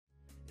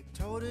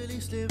totally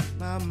slipped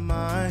my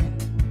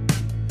mind.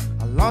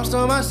 I lost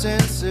all my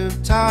sense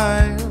of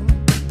time.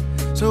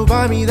 So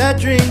buy me that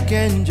drink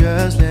and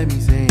just let me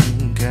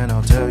think, and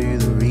I'll tell you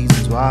the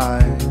reasons why.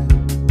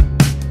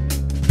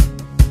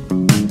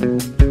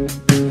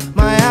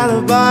 My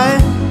alibi,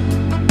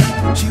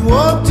 she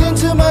walked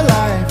into my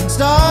life and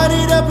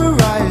started up a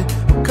riot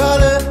of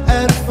color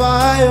and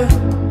fire.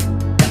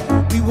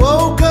 We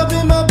woke up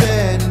in my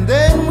bed and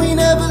then we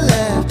never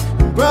left.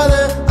 And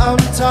brother, I'm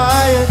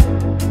tired.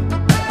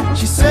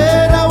 She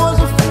said I was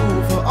a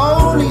fool for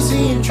only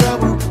seeing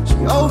trouble. She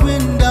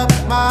opened up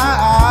my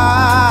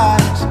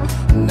eyes.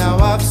 Now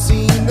I've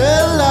seen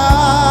the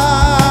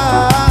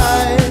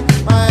light.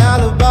 My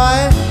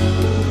alibi,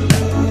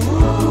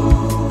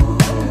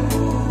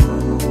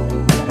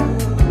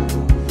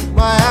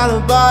 my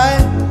alibi.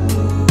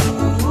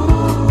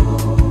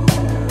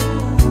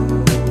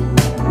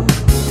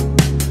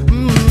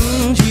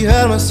 She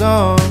heard my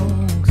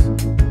songs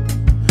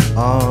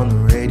on the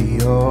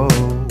radio.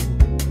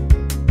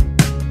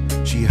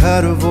 She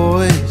heard her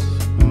voice,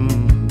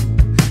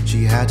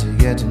 she had to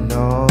get to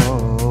know.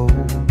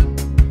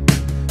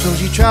 So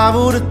she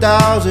traveled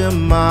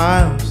 1,000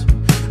 miles,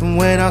 and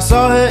when I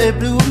saw her it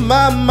blew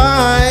my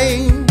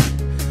mind.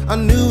 I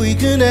knew we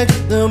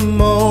connected the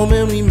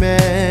moment we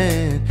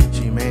met.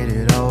 She made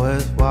it all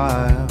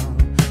worthwhile.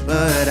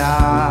 But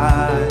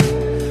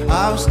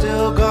I've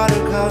still gotta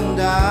come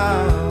down.